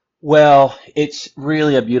Well, it's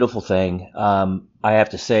really a beautiful thing. I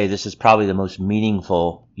have to say, this is probably the most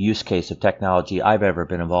meaningful use case of technology I've ever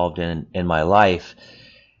been involved in my life.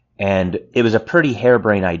 And it was a pretty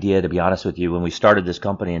harebrained idea, to be honest with you, when we started this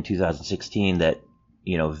company in 2016 that,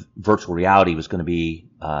 virtual reality was going to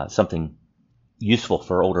be something useful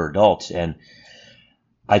for older adults. And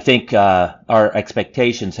I think our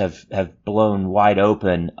expectations have blown wide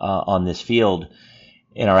open on this field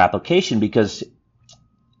in our application because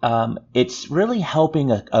it's really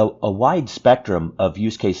helping a wide spectrum of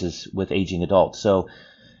use cases with aging adults. So,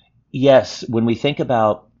 yes, when we think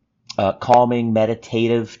about calming,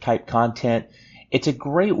 meditative type content, it's a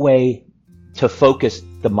great way to focus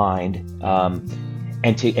the mind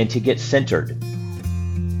and to get centered.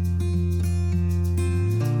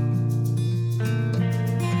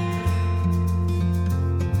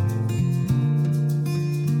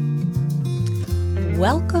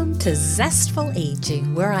 Welcome to Zestful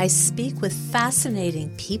Aging, where I speak with fascinating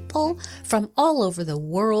people from all over the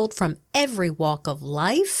world, from every walk of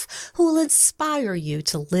life, who will inspire you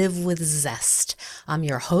to live with zest. I'm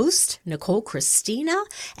your host, Nicole Christina,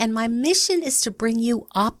 and my mission is to bring you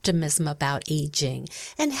optimism about aging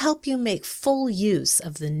and help you make full use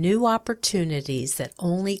of the new opportunities that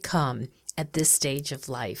only come at this stage of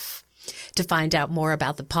life. To find out more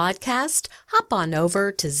about the podcast, hop on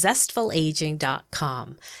over to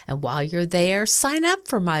zestfulaging.com. And while you're there, sign up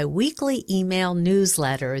for my weekly email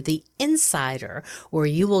newsletter, The Insider, where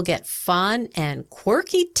you will get fun and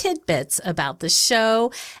quirky tidbits about the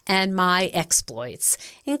show and my exploits,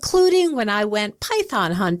 including when I went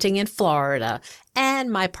python hunting in Florida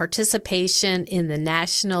and my participation in the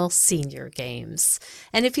National Senior Games.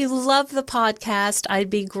 And if you love the podcast, I'd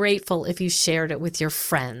be grateful if you shared it with your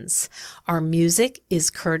friends. Our music is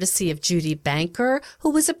courtesy of Judy Banker, who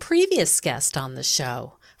was a previous guest on the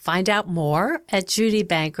show. Find out more at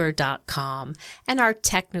judybanker.com. And our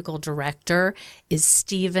technical director is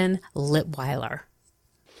Stephen Litweiler.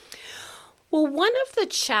 Well, one of the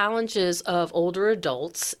challenges of older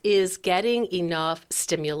adults is getting enough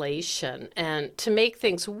stimulation. And to make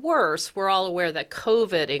things worse, we're all aware that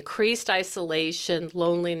COVID increased isolation,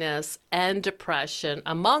 loneliness, and depression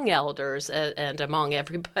among elders and among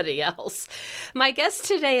everybody else. My guest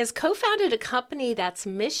today has co-founded a company that's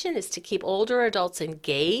mission is to keep older adults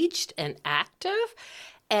engaged and active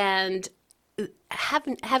and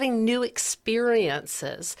having new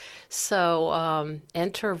experiences. So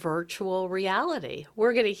enter virtual reality.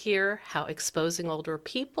 We're going to hear how exposing older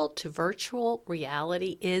people to virtual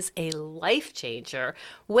reality is a life changer.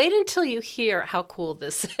 Wait until you hear how cool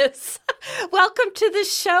this is. Welcome to the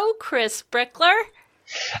show, Chris Brickler.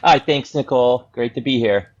 Hi, thanks, Nicole. Great to be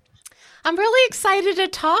here. I'm really excited to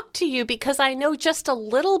talk to you because I know just a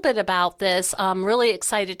little bit about this. I'm really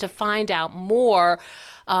excited to find out more.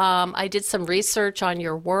 I did some research on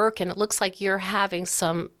your work, and it looks like you're having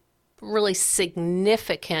some really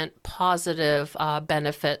significant positive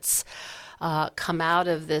benefits come out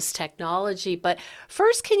of this technology. But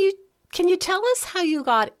first, can you tell us how you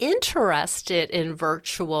got interested in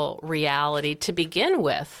virtual reality to begin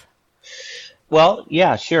with? Well,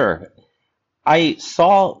 yeah, sure. I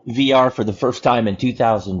saw VR for the first time in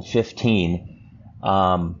 2015,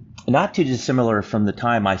 not too dissimilar from the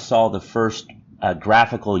time I saw the first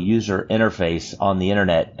graphical user interface on the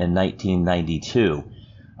internet in 1992.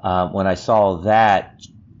 When I saw that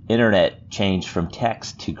internet change from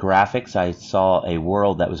text to graphics, I saw a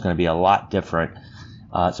world that was going to be a lot different.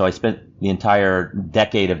 So I spent the entire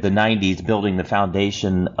decade of the 90s building the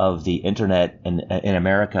foundation of the internet in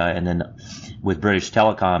America and then with British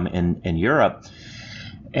Telecom in Europe.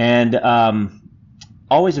 And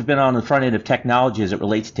always have been on the front end of technology as it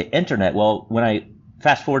relates to internet. Well, when I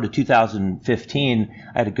fast forward to 2015,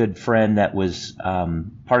 I had a good friend that was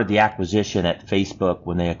part of the acquisition at Facebook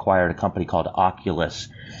when they acquired a company called Oculus.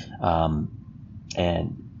 And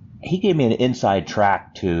he gave me an inside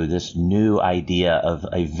track to this new idea of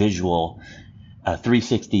a visual,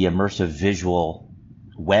 360 immersive visual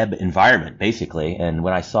web environment, basically. And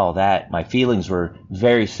when I saw that, my feelings were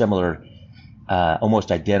very similar,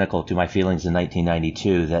 almost identical to my feelings in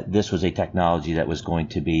 1992, that this was a technology that was going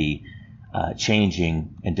to be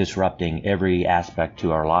changing and disrupting every aspect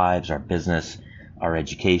to our lives, our business, our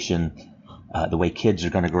education, the way kids are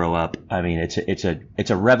going to grow up. I mean, it's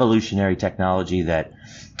a revolutionary technology that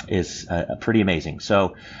is pretty amazing.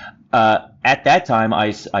 So at that time,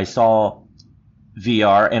 I saw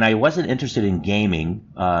VR, and I wasn't interested in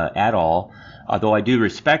gaming at all, although I do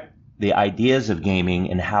respect the ideas of gaming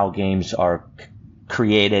and how games are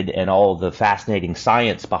created and all the fascinating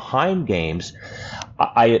science behind games.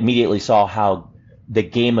 I immediately saw how the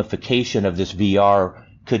gamification of this VR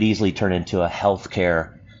could easily turn into a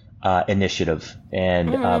healthcare initiative.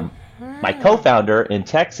 And my co-founder in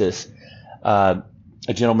Texas, a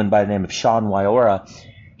gentleman by the name of Sean Wyora,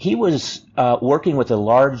 he was working with a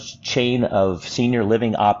large chain of senior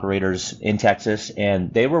living operators in Texas,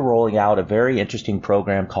 and they were rolling out a very interesting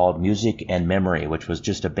program called Music and Memory, which was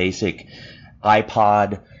just a basic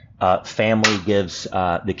iPod. Family gives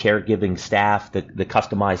the caregiving staff the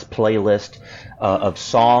customized playlist of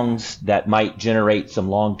songs that might generate some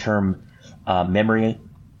long-term memory.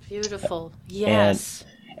 Beautiful. Yes.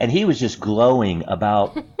 And he was just glowing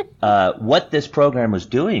about what this program was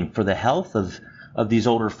doing for the health of these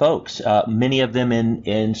older folks, many of them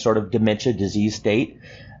in sort of dementia disease state.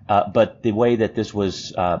 But the way that this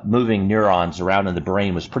was moving neurons around in the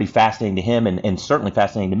brain was pretty fascinating to him and certainly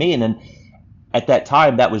fascinating to me. And then at that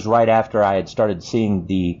time, that was right after I had started seeing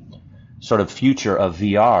the sort of future of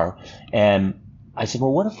VR. And I said,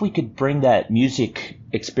 well, what if we could bring that music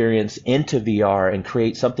experience into VR and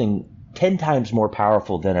create something 10 times more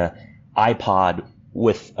powerful than an iPod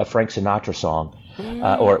with a Frank Sinatra song,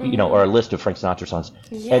 or a list of Frank Sinatra songs,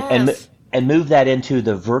 Yes. and move that into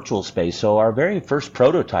the virtual space. So our very first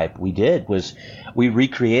prototype we did was we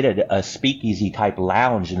recreated a speakeasy type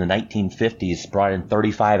lounge in the 1950s, brought in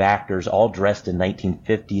 35 actors all dressed in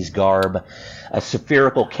 1950s garb, a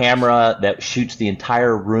spherical camera that shoots the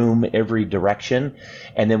entire room every direction,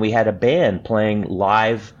 and then we had a band playing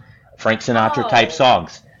live Frank Sinatra type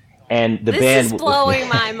songs. And the band This is blowing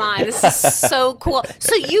my mind. This is so cool.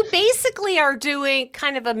 So you basically are doing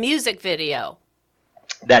kind of a music video.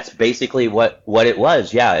 That's basically what it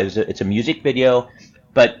was. Yeah, it's a music video.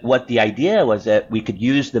 But what the idea was that we could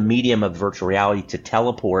use the medium of virtual reality to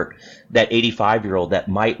teleport that 85-year-old that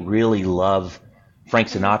might really love Frank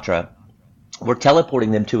Sinatra. We're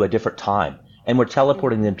teleporting them to a different time. And we're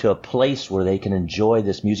teleporting them to a place where they can enjoy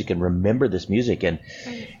this music and remember this music. And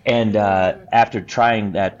after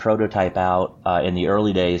trying that prototype out in the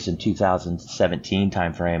early days in 2017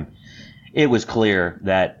 timeframe, it was clear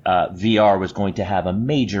that VR was going to have a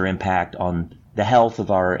major impact on the health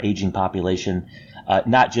of our aging population,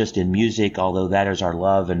 not just in music, although that is our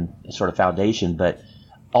love and sort of foundation, but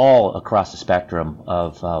all across the spectrum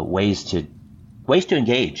of ways to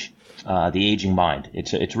engage the aging mind.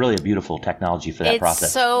 It's really a beautiful technology for that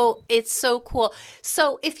process. It's so cool.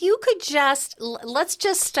 So if you could let's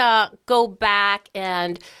just go back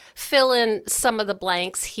and fill in some of the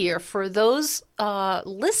blanks here for those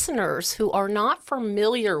listeners who are not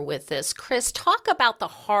familiar with this. Chris, talk about the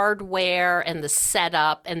hardware and the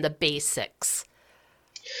setup and the basics.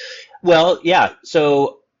 Well, yeah.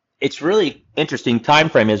 So it's really interesting time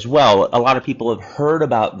frame as well. A lot of people have heard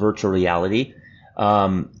about virtual reality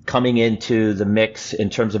coming into the mix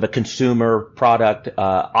in terms of a consumer product.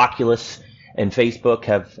 Oculus and Facebook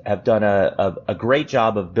have done a great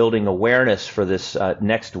job of building awareness for this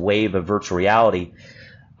next wave of virtual reality.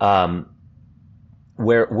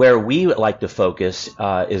 Where we like to focus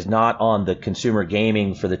is not on the consumer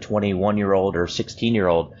gaming for the 21-year-old or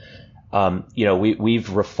 16-year-old. We've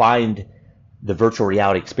refined the virtual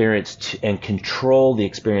reality experience and control the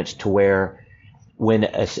experience to where when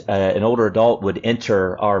an older adult would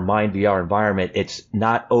enter our Mind VR environment, it's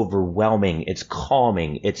not overwhelming, it's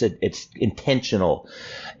calming, it's intentional.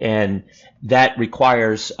 And that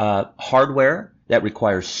requires hardware, that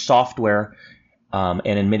requires software, and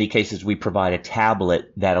in many cases we provide a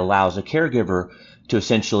tablet that allows a caregiver to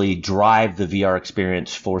essentially drive the VR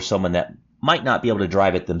experience for someone that might not be able to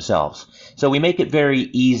drive it themselves. So we make it very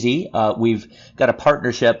easy. We've got a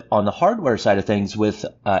partnership on the hardware side of things with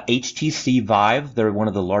HTC Vive. They're one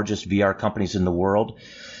of the largest VR companies in the world.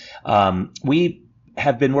 We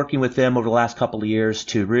have been working with them over the last couple of years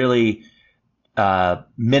to really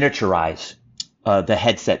miniaturize the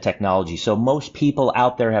headset technology. So most people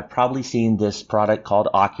out there have probably seen this product called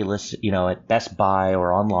Oculus, at Best Buy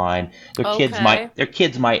or online. Their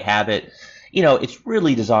kids might have it. It's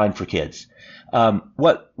really designed for kids.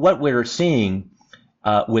 What we're seeing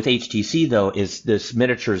with HTC though is this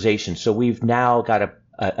miniaturization. So we've now got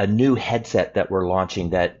a new headset that we're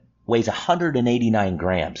launching that weighs 189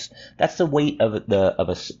 grams. That's the weight of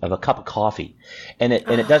a cup of coffee, and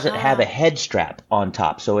it doesn't have a head strap on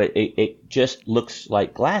top, so it just looks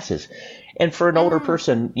like glasses. And for an older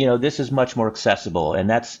person, this is much more accessible, and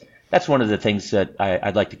that's one of the things that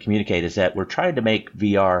I'd like to communicate is that we're trying to make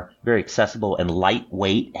VR very accessible and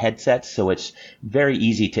lightweight headsets, so it's very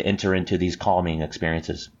easy to enter into these calming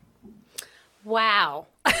experiences. Wow.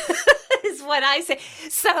 Is what I say.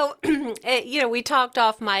 So, we talked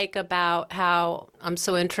off mic about how I'm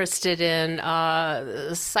so interested in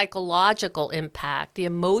psychological impact, the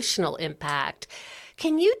emotional impact.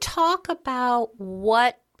 Can you talk about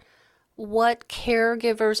what what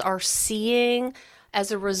caregivers are seeing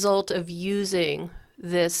as a result of using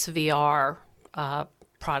this VR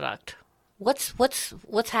product?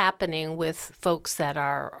 What's happening with folks that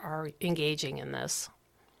are engaging in this?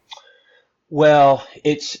 Well,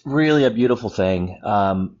 it's really a beautiful thing.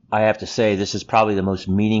 I have to say, this is probably the most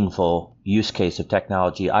meaningful use case of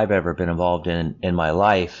technology I've ever been involved in my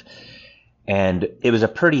life. And it was a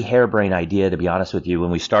pretty harebrained idea, to be honest with you,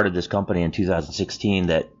 when we started this company in 2016,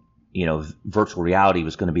 that, virtual reality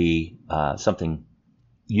was going to be something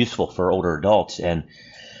useful for older adults. And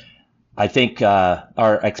I think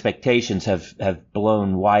our expectations have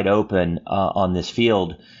blown wide open on this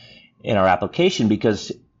field in our application,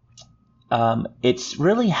 because it's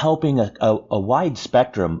really helping a wide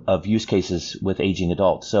spectrum of use cases with aging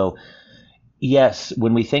adults. So yes,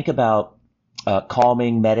 when we think about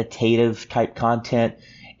calming, meditative type content,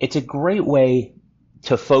 it's a great way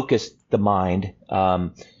to focus the mind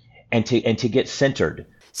and to get centered.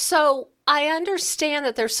 So I understand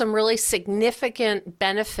that there's some really significant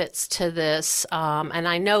benefits to this, and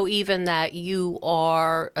I know even that you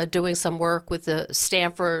are doing some work with the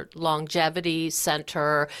Stanford Longevity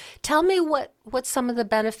Center. Tell me what some of the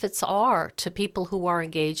benefits are to people who are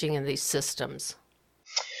engaging in these systems.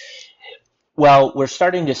 Well, we're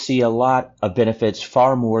starting to see a lot of benefits,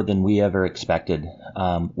 far more than we ever expected.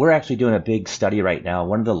 We're actually doing a big study right now,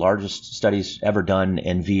 one of the largest studies ever done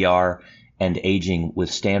in VR and aging with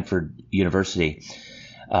Stanford University,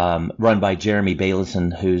 run by Jeremy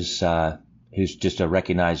Bailison, who's just a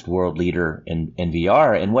recognized world leader in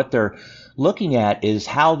VR. And what they're looking at is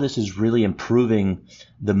how this is really improving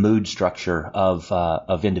the mood structure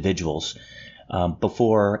of individuals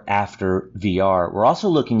before, after VR. We're also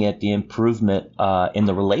looking at the improvement in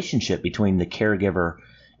the relationship between the caregiver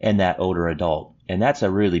and that older adult. And that's a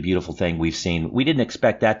really beautiful thing we've seen. We didn't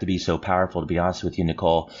expect that to be so powerful, to be honest with you,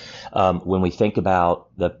 Nicole. When we think about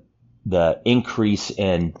the increase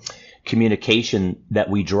in communication that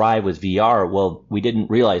we drive with VR, well, we didn't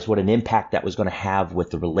realize what an impact that was going to have with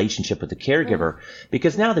the relationship with the caregiver,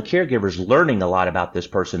 because now the caregiver's learning a lot about this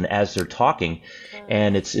person as they're talking,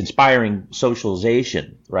 and it's inspiring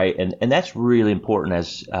socialization, right? And that's really important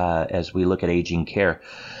as we look at aging care.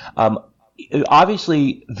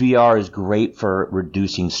 Obviously, VR is great for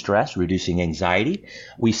reducing stress, reducing anxiety.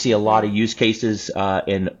 We see a lot of use cases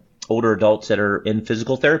in older adults that are in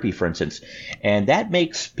physical therapy, for instance. And that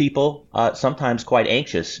makes people sometimes quite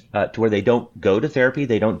anxious to where they don't go to therapy.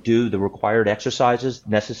 They don't do the required exercises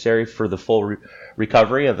necessary for the full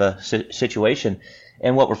recovery of a situation.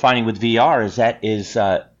 And what we're finding with VR is that is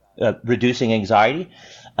reducing anxiety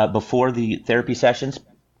before the therapy sessions.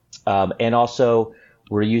 And also,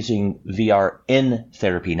 we're using VR in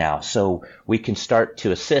therapy now, so we can start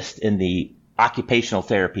to assist in the occupational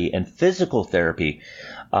therapy and physical therapy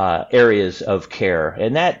areas of care.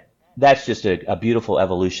 And that's just a beautiful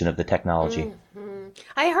evolution of the technology. Mm-hmm.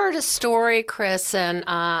 I heard a story, Chris, and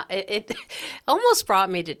it almost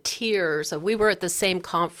brought me to tears. We were at the same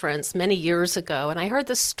conference many years ago, and I heard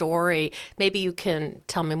the story. Maybe you can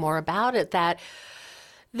tell me more about it, that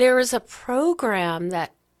there is a program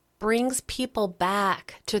that brings people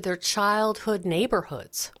back to their childhood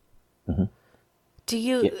neighborhoods. Mm-hmm.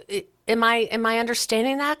 Am I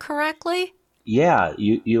understanding that correctly? Yeah,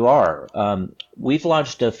 you are. We've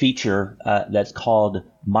launched a feature that's called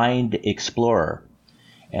Mind Explorer,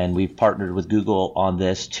 and we've partnered with Google on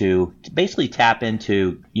this to basically tap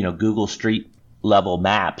into Google Street level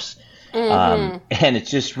maps. Mm-hmm. And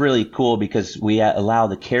it's just really cool because we allow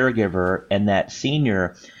the caregiver and that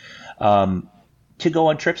senior to go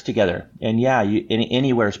on trips together. And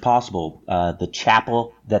anywhere is possible. The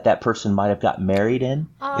chapel that person might have got married in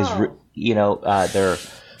is,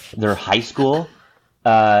 their high school.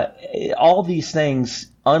 All these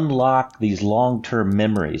things unlock these long-term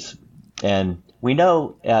memories. And we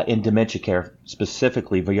know in dementia care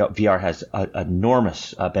specifically, VR has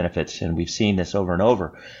enormous benefits, and we've seen this over and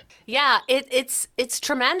over. Yeah, it's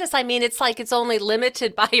tremendous. I mean, it's like it's only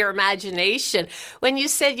limited by your imagination. When you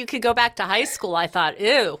said you could go back to high school, I thought,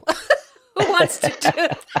 ew, who wants to do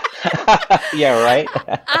that? Yeah, right.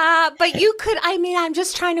 But you could, I'm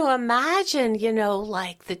just trying to imagine,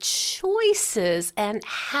 like the choices and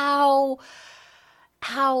how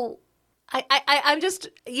I'm just,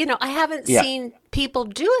 I haven't seen people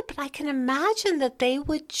do it, but I can imagine that they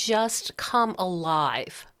would just come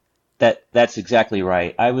alive. That's exactly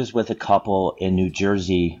right. I was with a couple in New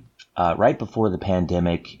Jersey right before the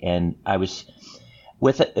pandemic, and I was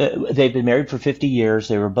with they've been married for 50 years.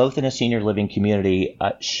 They were both in a senior living community.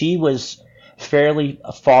 She was fairly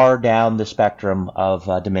far down the spectrum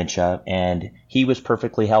of dementia, and he was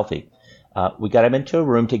perfectly healthy. We got him into a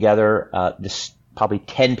room together. Probably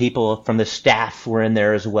 10 people from the staff were in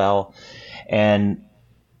there as well. And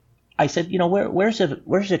I said, where's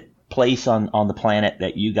a place on the planet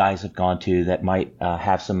that you guys have gone to that might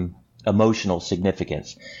have some emotional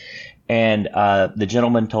significance? And the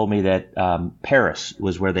gentleman told me that Paris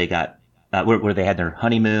was where they got where they had their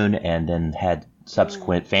honeymoon and then had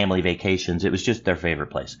subsequent family vacations. It was just their favorite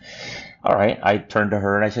place. All right. I turned to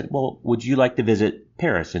her and I said, well, would you like to visit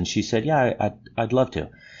Paris? And she said, yeah, I'd love to.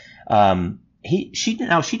 She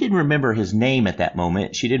didn't remember his name at that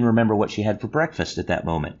moment. She didn't remember what she had for breakfast at that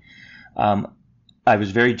moment. I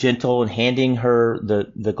was very gentle in handing her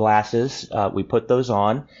the glasses. We put those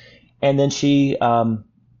on, and then she,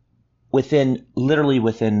 within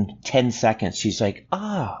 10 seconds, she's like,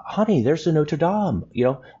 honey, there's the Notre Dame.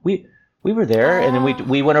 We were there, and then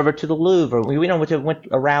we went over to the Louvre. We went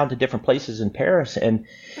around to different places in Paris, and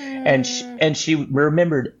she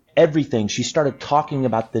remembered everything. She started talking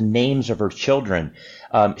about the names of her children.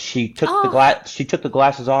 She took the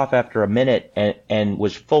glasses off after a minute and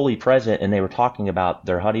was fully present, and they were talking about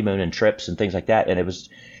their honeymoon and trips and things like that. And it was,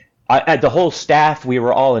 the whole staff, we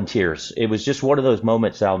were all in tears. It was just one of those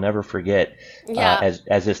moments that I'll never forget. As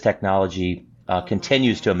this technology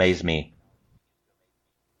continues to amaze me.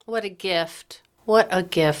 What a gift! What a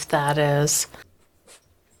gift that is.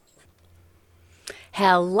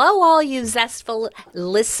 Hello, all you Zestful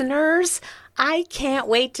listeners. I can't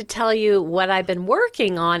wait to tell you what I've been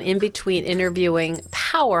working on in between interviewing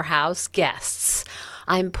powerhouse guests.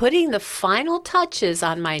 I'm putting the final touches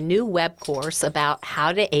on my new web course about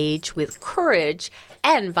how to age with courage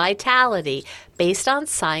and vitality based on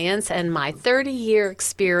science and my 30-year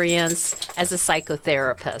experience as a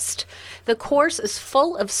psychotherapist. The course is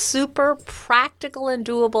full of super practical and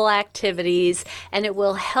doable activities, and it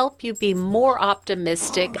will help you be more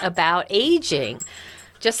optimistic about aging,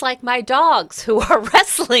 just like my dogs who are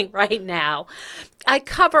wrestling right now. I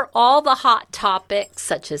cover all the hot topics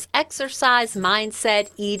such as exercise,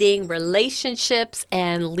 mindset, eating, relationships,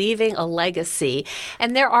 and leaving a legacy.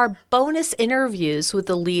 And there are bonus interviews with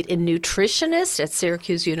the lead nutritionist at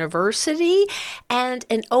Syracuse University and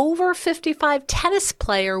an over 55 tennis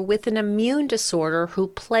player with an immune disorder who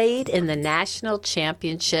played in the national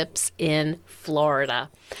championships in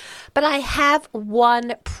Florida. But I have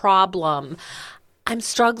one problem. I'm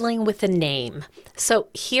struggling with a name. So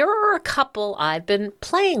here are a couple I've been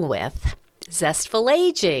playing with. Zestful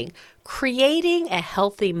Aging, creating a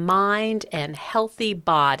healthy mind and healthy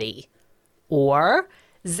body. Or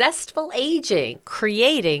Zestful Aging,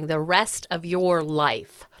 creating the rest of your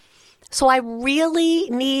life. So I really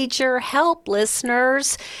need your help,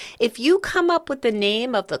 listeners. If you come up with the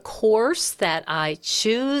name of the course that I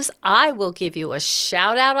choose, I will give you a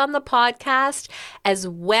shout out on the podcast, as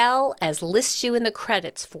well as list you in the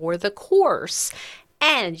credits for the course.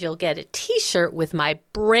 And you'll get a t-shirt with my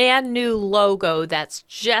brand new logo that's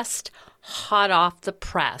just hot off the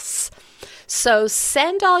press. So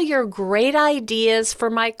send all your great ideas for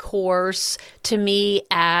my course to me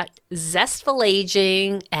at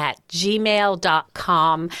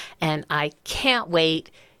zestfulaging@gmail.com, and I can't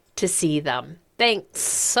wait to see them. Thanks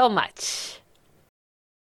so much.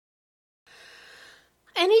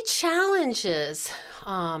 Any challenges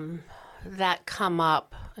that come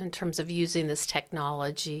up in terms of using this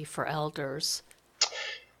technology for elders?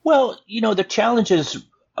 Well, the challenges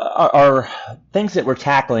are things that we're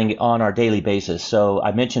tackling on our daily basis. So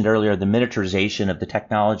I mentioned earlier the miniaturization of the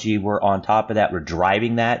technology. We're on top of that. We're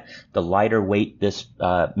driving that. The lighter weight this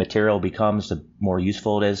material becomes, the more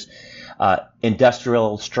useful it is.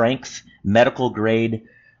 Industrial strength, medical grade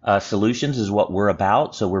solutions is what we're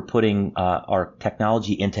about. So we're putting our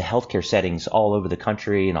technology into healthcare settings all over the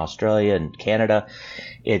country, in Australia and Canada.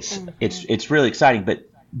 It's really exciting,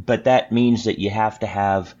 but that means that you have to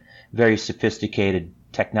have very sophisticated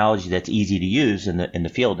technology that's easy to use in the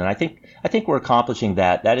field, and I think we're accomplishing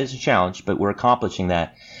that. That is a challenge, but we're accomplishing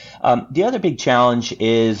that. The other big challenge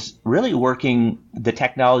is really working the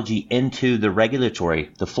technology into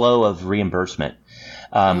the flow of reimbursement,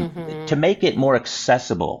 to make it more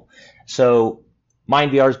accessible. So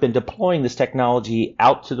MindVR has been deploying this technology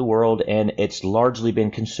out to the world, and it's largely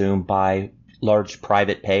been consumed by large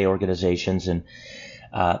private pay organizations and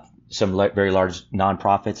some very large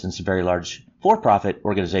nonprofits and some very large for-profit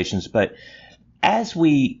organizations. But as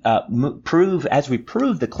we prove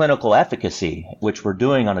the clinical efficacy, which we're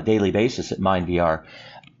doing on a daily basis at MindVR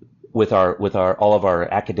with all of our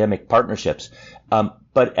academic partnerships,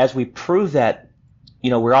 but as we prove that,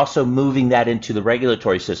 we're also moving that into the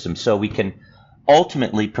regulatory system, so we can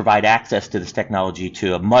ultimately provide access to this technology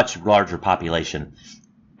to a much larger population.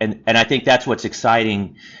 And I think that's what's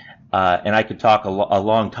exciting And I could talk a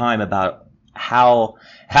long time about how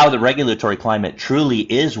the regulatory climate truly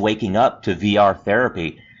is waking up to VR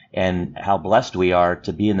therapy, and how blessed we are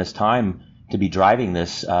to be in this time to be driving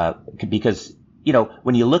this, because,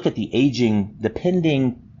 when you look at the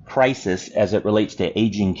pending crisis as it relates to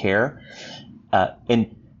aging care,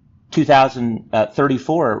 in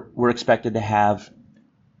 2034, we're expected to have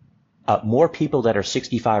more people that are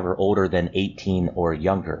 65 or older than 18 or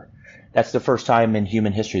younger. That's the first time in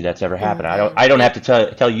human history that's ever happened. I don't have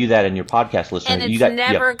to tell you that in your podcast, listener. And it's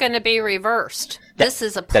never going to be reversed. This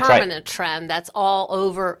is a permanent trend that's all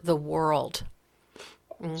over the world.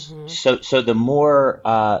 Mm-hmm. So the more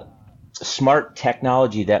smart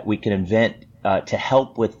technology that we can invent to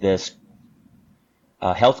help with this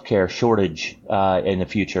healthcare shortage in the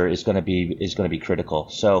future is going to be critical.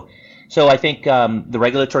 So I think the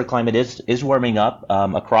regulatory climate is warming up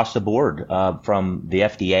across the board, from the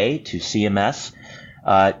FDA to CMS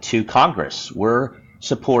to Congress. We're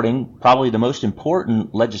supporting probably the most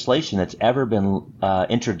important legislation that's ever been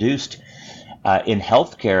introduced in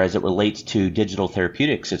healthcare as it relates to digital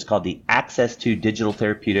therapeutics. It's called the Access to Digital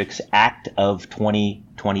Therapeutics Act of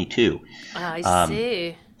 2022. I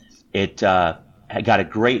see. It got a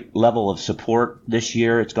great level of support this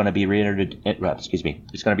year. It's going to be reintroduced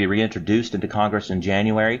into Congress in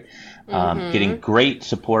January, getting great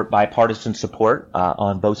support, bipartisan support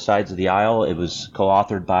on both sides of the aisle. It was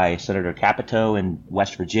co-authored by Senator Capito in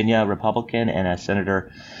West Virginia, Republican, and a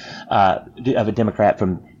senator of a Democrat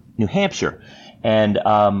from New Hampshire. And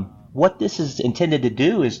what this is intended to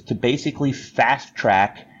do is to basically fast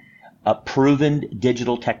track proven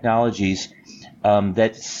digital technologies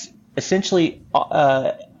that's essentially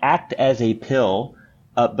act as a pill,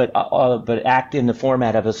 but act in the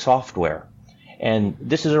format of a software. And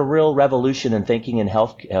this is a real revolution in thinking in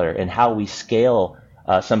healthcare and how we scale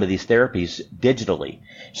some of these therapies digitally.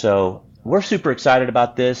 So we're super excited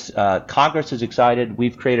about this. Congress is excited.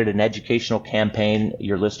 We've created an educational campaign.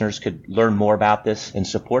 Your listeners could learn more about this and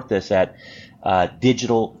support this at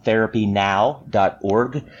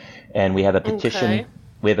digitaltherapynow.org. And we have a petition. Okay.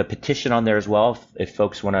 We have a petition on there as well if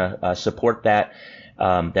folks want to support that,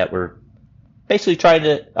 that we're basically trying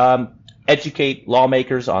to educate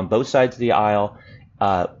lawmakers on both sides of the aisle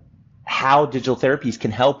how digital therapies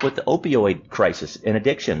can help with the opioid crisis and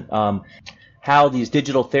addiction, how these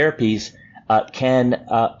digital therapies can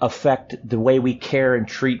affect the way we care and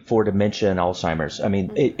treat for dementia and Alzheimer's. I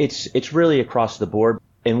mean, it's really across the board,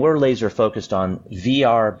 and we're laser focused on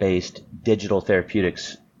VR-based digital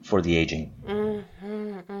therapeutics for the aging.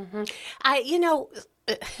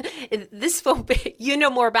 This won't be,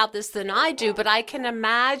 more about this than I do, but I can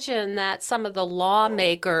imagine that some of the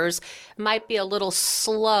lawmakers might be a little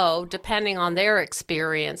slow, depending on their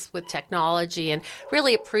experience with technology, and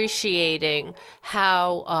really appreciating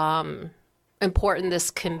how important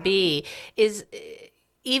this can be.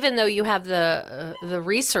 Even though you have the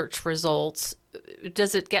research results,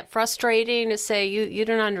 does it get frustrating to say you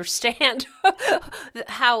don't understand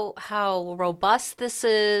how robust this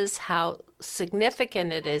is, how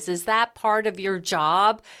significant it is? Is that part of your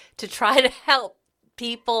job, to try to help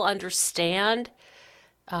people understand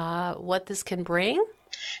what this can bring?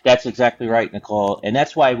 That's exactly right, Nicole. And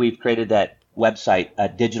that's why we've created that website,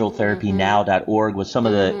 digitaltherapynow.org, with some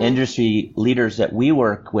of the industry leaders that we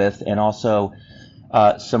work with, and also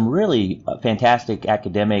some really fantastic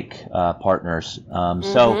academic partners.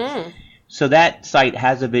 So that site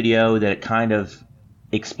has a video that kind of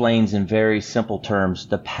explains in very simple terms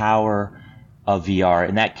the power of VR.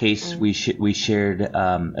 In that case, we shared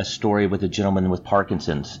a story with a gentleman with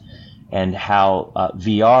Parkinson's, and how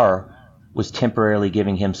VR was temporarily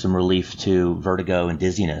giving him some relief to vertigo and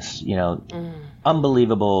dizziness.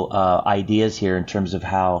 Unbelievable ideas here in terms of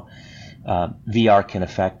how VR can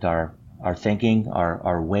affect our thinking,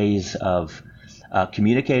 our ways of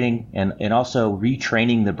communicating, and also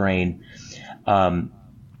retraining the brain.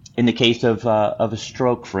 In the case of a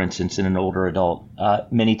stroke, for instance, in an older adult,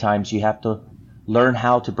 many times you have to learn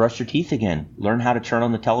how to brush your teeth again, learn how to turn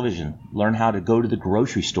on the television, learn how to go to the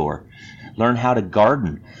grocery store, learn how to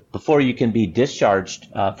garden. Before you can be discharged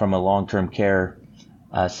from a long-term care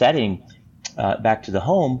setting back to the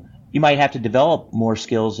home, you might have to develop more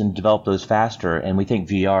skills and develop those faster. And we think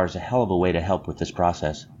VR is a hell of a way to help with this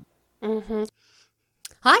process.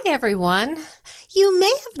 Hi, everyone. You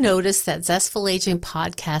may have noticed that Zestful Aging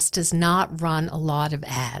Podcast does not run a lot of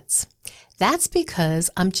ads. That's because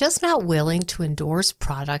I'm just not willing to endorse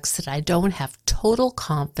products that I don't have total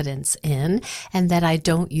confidence in and that I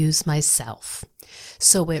don't use myself.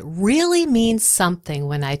 So it really means something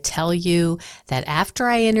when I tell you that after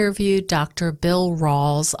I interviewed Dr. Bill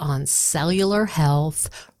Rawls on cellular health,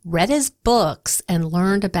 read his books, and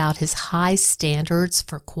learned about his high standards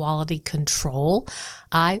for quality control,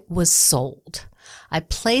 I was sold. I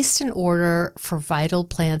placed an order for Vital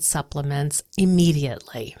Plan supplements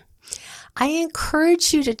immediately. I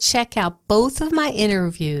encourage you to check out both of my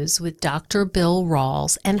interviews with Dr. Bill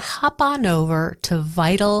Rawls and hop on over to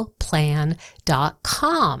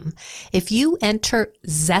vitalplan.com. If you enter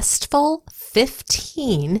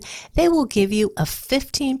Zestful15, they will give you a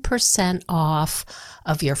 15% off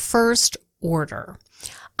of your first order.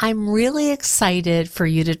 I'm really excited for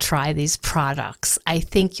you to try these products. I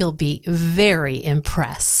think you'll be very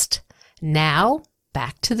impressed. Now,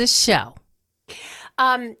 back to the show.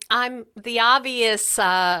 I'm the obvious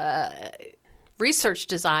research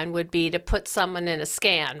design would be to put someone in a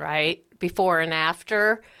scan, right, before and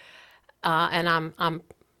after, and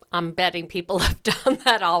I'm betting people have done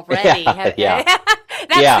that already. Yeah.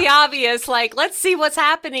 That's the obvious. Like, let's see what's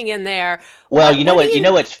happening in there. Well,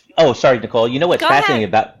 Oh, sorry, Nicole. You know what's fascinating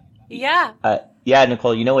about? Yeah.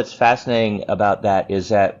 Nicole. You know what's fascinating about that is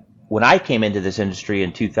that when I came into this industry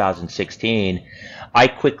in 2016, I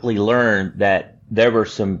quickly learned that there were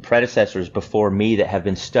some predecessors before me that have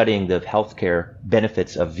been studying the healthcare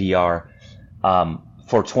benefits of VR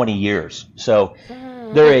for 20 years. So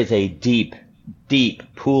there is a deep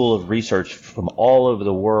pool of research from all over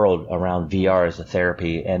the world around VR as a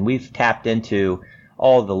therapy, and we've tapped into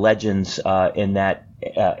all the legends in that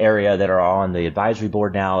area that are on the advisory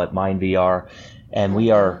board now at MindVR, and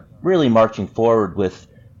we are really marching forward with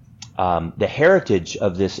the heritage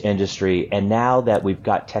of this industry. And now that we've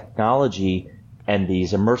got technology and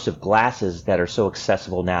these immersive glasses that are so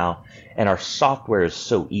accessible now, and our software is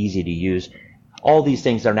so easy to use, all these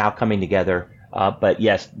things are now coming together. But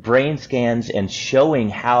yes, brain scans and showing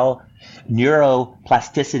how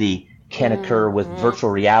neuroplasticity can occur with virtual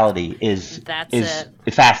reality is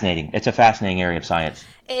fascinating. It's a fascinating area of science.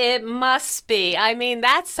 It must be. I mean,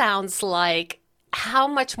 that sounds like how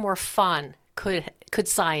much more fun could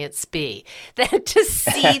science be than to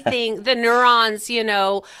see the neurons,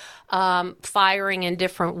 firing in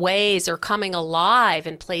different ways or coming alive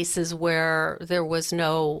in places where there was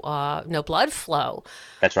no blood flow.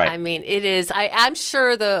 That's right. I mean, it is. I'm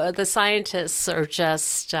sure the scientists are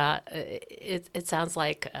just. It sounds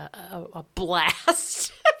like a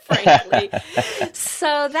blast, frankly.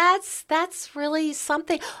 So that's really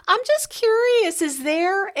something. I'm just curious. Is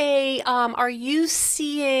there are you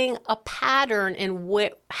seeing a pattern in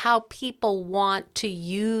how people want to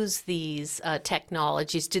use these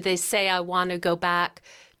technologies? Do they say, I want to go back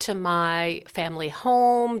to my family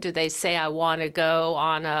home? Do they say, I want to go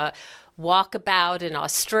on a walkabout in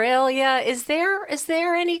Australia? Is there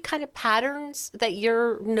any kind of patterns that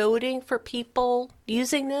you're noting for people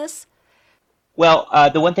using this? Well,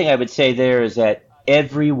 the one thing I would say there is that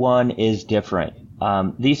everyone is different.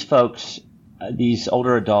 These folks, these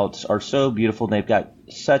older adults are so beautiful. They've got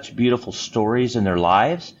such beautiful stories in their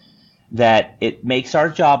lives that it makes our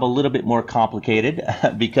job a little bit more complicated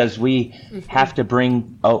because we have to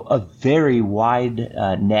bring a very wide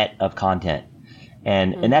net of content.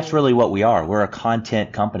 And that's really what we are. We're a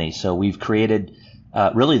content company. So we've created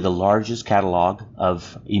really the largest catalog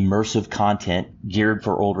of immersive content geared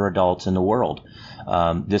for older adults in the world.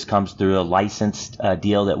 This comes through a licensed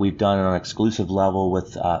deal that we've done on an exclusive level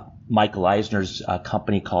with Michael Eisner's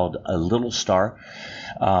company called Little Star.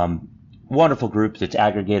 Wonderful group that's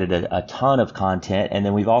aggregated a ton of content. And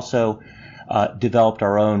then we've also developed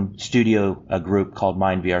our own studio group called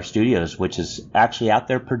MindVR Studios, which is actually out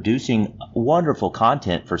there producing wonderful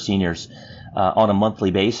content for seniors on a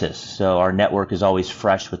monthly basis. So our network is always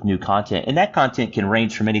fresh with new content. And that content can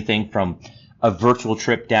range from anything from a virtual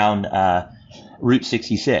trip down Route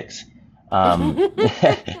 66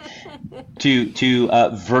 to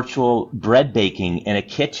virtual bread baking in a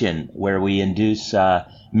kitchen where we induce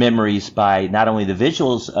memories by not only the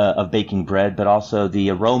visuals of baking bread, but also the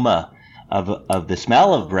aroma of the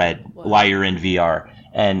smell of bread while you're in VR.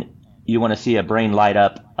 And you want to see a brain light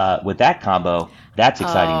up with that combo. That's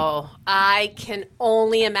exciting. Oh, I can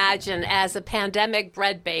only imagine. As a pandemic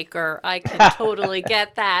bread baker, I can totally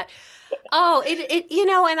get that. Oh,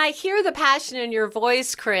 and I hear the passion in your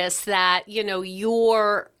voice, Chris, that,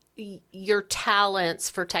 your talents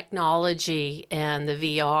for technology and the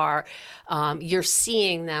VR, you're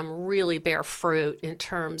seeing them really bear fruit in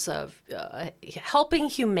terms of helping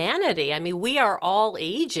humanity. I mean, we are all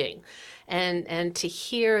aging, and to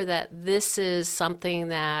hear that this is something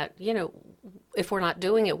that, if we're not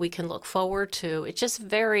doing it, we can look forward to. It's just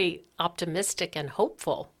very optimistic and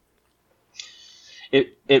hopeful.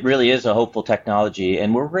 It really is a hopeful technology,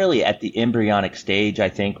 and we're really at the embryonic stage, I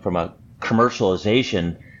think, from a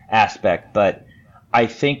commercialization aspect. But I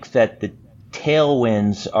think that the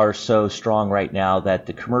tailwinds are so strong right now that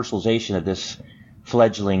the commercialization of this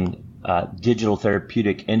fledgling digital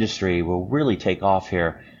therapeutic industry will really take off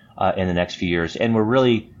here in the next few years. And we're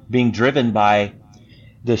really being driven by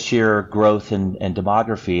the sheer growth and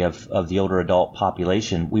demography of the older adult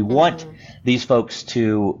population. We want these folks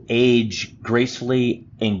to age gracefully.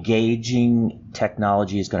 Engaging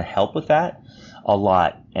technology is going to help with that a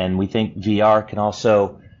lot. And we think VR can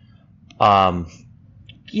also,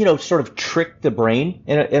 sort of trick the brain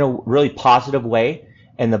in a really positive way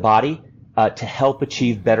and the body to help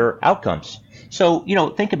achieve better outcomes. So,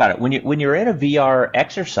 think about it. When you're in a VR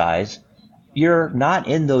exercise, you're not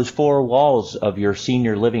in those four walls of your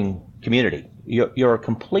senior living community. You're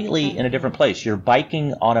completely in a different place. You're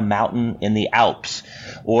biking on a mountain in the Alps,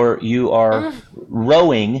 or you are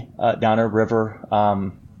rowing down a river.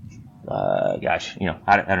 I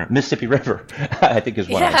don't know, Mississippi River, I think is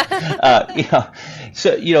one of them.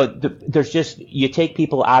 So, there's just, you take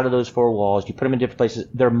people out of those four walls, you put them in different places.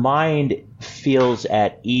 Their mind feels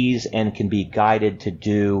at ease and can be guided to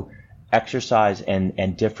do exercise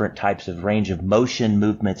and different types of range of motion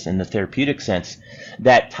movements in the therapeutic sense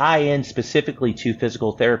that tie in specifically to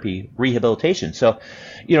physical therapy rehabilitation. So,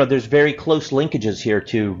 there's very close linkages here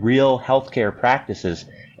to real healthcare practices,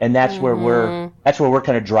 and that's where we're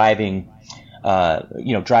kind of driving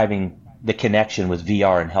the connection with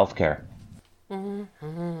VR and healthcare.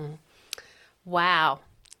 Wow.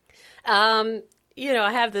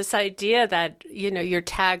 I have this idea that, your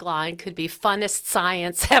tagline could be funnest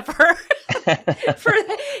science ever.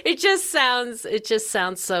 It just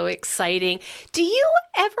sounds so exciting. Do you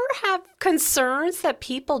ever have concerns that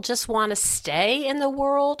people just want to stay in the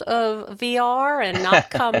world of VR and not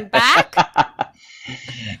come back?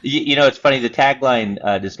 It's funny. The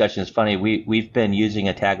tagline discussion is funny. We've been using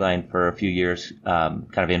a tagline for a few years, kind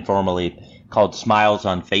of informally, called "Smiles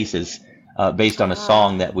on Faces." Based on a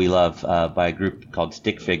song that we love by a group called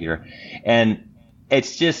Stick Figure. And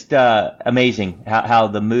it's just amazing how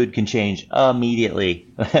the mood can change immediately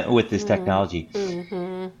with this technology.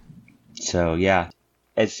 So, yeah.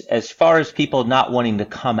 As far as people not wanting to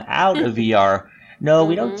come out of VR, no,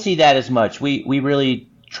 we don't see that as much. We really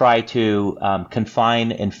try to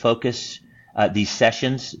confine and focus these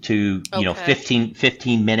sessions to,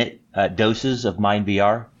 15-minute doses of Mind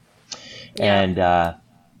VR. Yeah.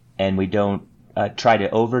 And we don't try to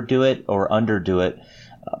overdo it or underdo it.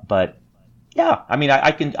 But yeah, I mean,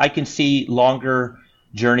 I can see longer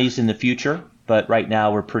journeys in the future, but right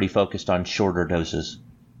now we're pretty focused on shorter doses.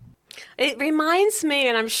 It reminds me,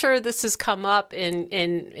 and I'm sure this has come up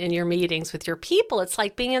in your meetings with your people, it's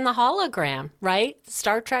like being in the hologram, right?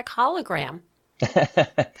 Star Trek hologram.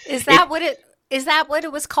 Is that what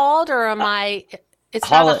it was called, or am I? It's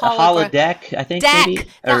not a holodeck, I think. Deck, maybe?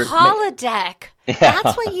 The holodeck. Yeah.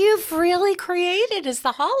 That's what you've really created, is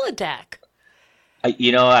the holodeck.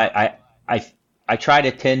 I try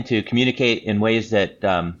to tend to communicate in ways that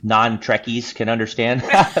non-Trekkies can understand,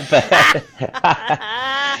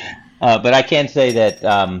 but I can say that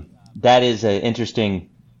that is an interesting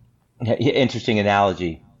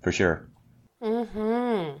analogy for sure.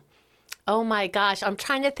 Mm-hmm. Oh my gosh, I'm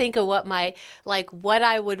trying to think of what I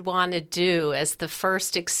would want to do as the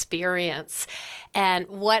first experience. And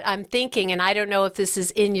what I'm thinking, and I don't know if this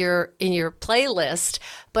is in your playlist,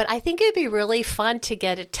 but I think it'd be really fun to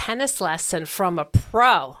get a tennis lesson from a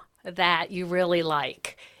pro that you really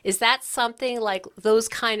like. Is that something like those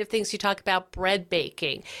kind of things you talk about, bread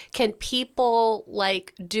baking? Can people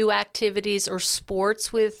do activities or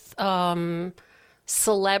sports with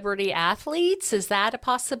celebrity athletes? Is that a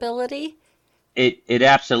possibility? It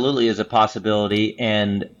absolutely is a possibility,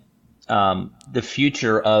 and the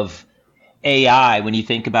future of AI, when you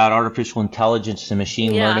think about artificial intelligence and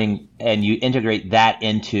machine learning, and you integrate that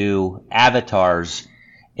into avatars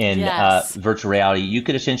in virtual reality, you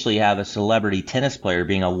could essentially have a celebrity tennis player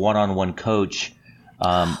being a one-on-one coach,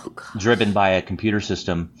 driven by a computer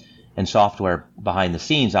system and software behind the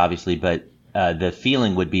scenes, obviously, but the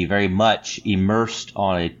feeling would be very much immersed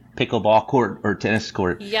on a pickleball court or tennis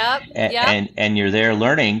court. Yep. And you're there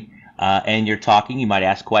learning, and you're talking. You might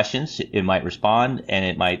ask questions. It might respond, and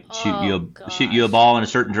it might shoot you a ball in a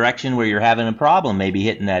certain direction where you're having a problem, maybe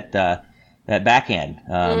hitting that backhand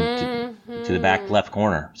to the back left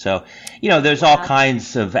corner. So, there's all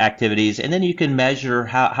kinds of activities, and then you can measure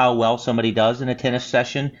how well somebody does in a tennis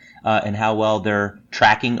session, and how well they're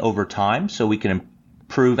tracking over time, so we can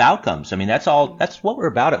improve outcomes. I mean, that's what we're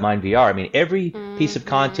about at Mind VR. I mean, every piece of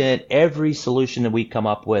content, every solution that we come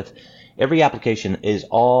up with, every application is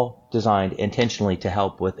all designed intentionally to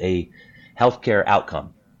help with a healthcare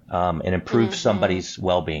outcome, and improve somebody's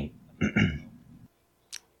well-being.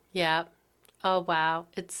 Yeah. Oh, wow.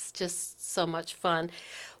 It's just so much fun.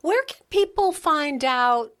 Where can people find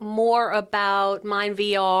out more about Mind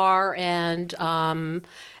VR? And I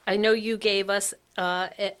know you gave us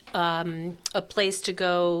a place to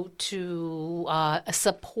go to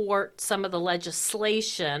support some of the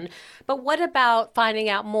legislation. But what about finding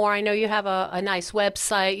out more? I know you have a nice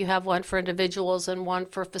website. You have one for individuals and one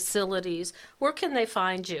for facilities. Where can they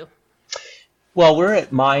find you? Well, we're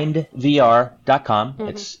at mindvr.com.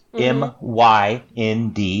 It's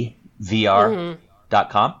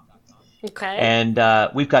MYNDVR.com. Okay. And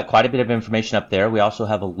we've got quite a bit of information up there. We also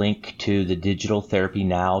have a link to the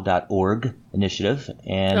digitaltherapynow.org initiative.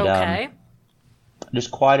 And there's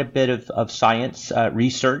quite a bit of science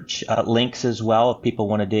research links as well if people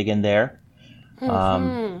want to dig in there.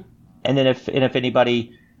 And then if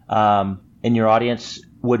anybody in your audience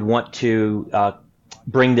would want to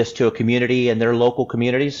bring this to a community in their local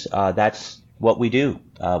communities, that's what we do.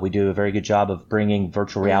 We do a very good job of bringing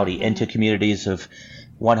virtual reality into communities of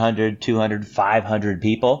 100, 200, 500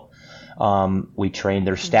 people. We train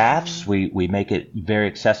their staffs. We make it very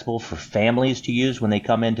accessible for families to use when they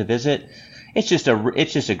come in to visit. It's just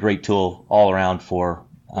a great tool all around for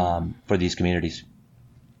these communities.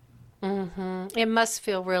 It must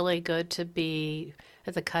feel really good to be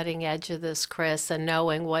at the cutting edge of this, Chris, and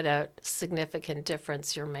knowing what a significant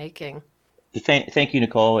difference you're making. Thank you,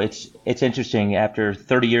 Nicole. It's interesting after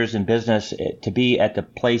 30 years in business to be at the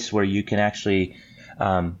place where you can actually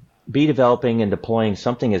be developing and deploying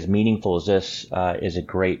something as meaningful as this is a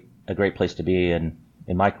great place to be in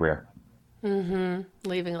my career.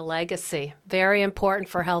 Leaving a legacy. Very important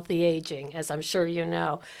for healthy aging, as I'm sure you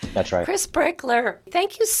know. That's right. Chris Brickler,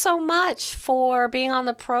 thank you so much for being on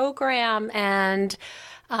the program and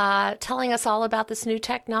telling us all about this new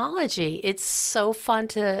technology. It's so fun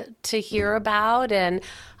to hear about, and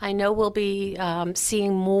I know we'll be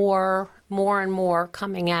seeing more and more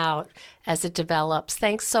coming out as it develops.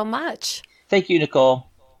 Thanks so much. Thank you, Nicole.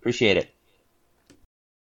 Appreciate it.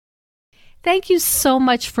 Thank you so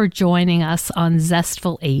much for joining us on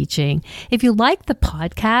Zestful Aging. If you like the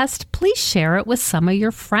podcast, please share it with some of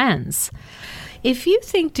your friends. If you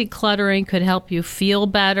think decluttering could help you feel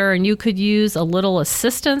better and you could use a little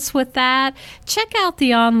assistance with that, check out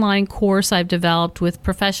the online course I've developed with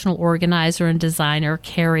professional organizer and designer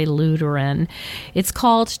Carrie Luderin. It's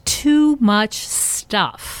called Too Much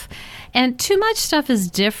Stuff. And Too Much Stuff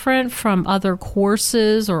is different from other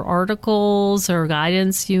courses or articles or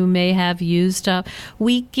guidance you may have used up.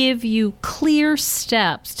 We give you clear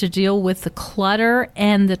steps to deal with the clutter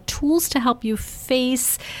and the tools to help you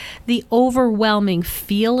face the overwhelming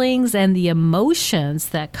feelings and the emotions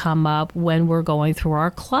that come up when we're going through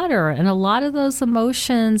our clutter. And a lot of those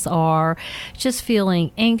emotions are just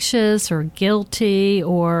feeling anxious or guilty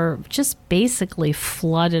or just basically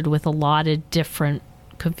flooded with a lot of different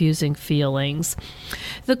confusing feelings.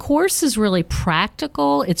 The course is really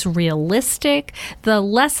practical. It's realistic. The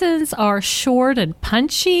lessons are short and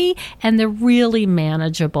punchy, and they're really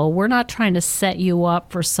manageable. We're not trying to set you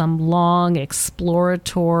up for some long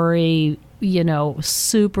exploratory,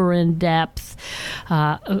 super in-depth,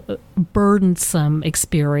 burdensome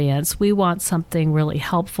experience. We want something really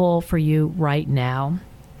helpful for you right now.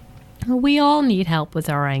 We all need help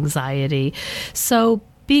with our anxiety. So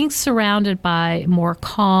being surrounded by more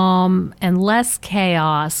calm and less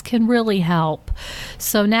chaos can really help.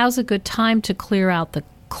 So now's a good time to clear out the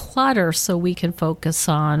clutter so we can focus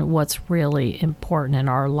on what's really important in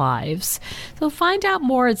our lives. So find out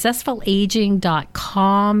more at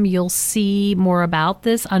zestfulaging.com. You'll see more about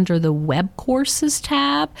this under the web courses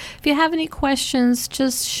tab. If you have any questions,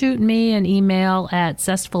 just shoot me an email at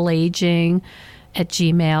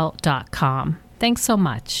zestfulaging@gmail.com. Thanks so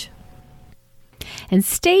much. And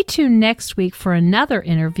stay tuned next week for another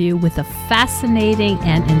interview with a fascinating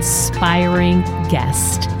and inspiring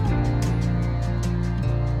guest.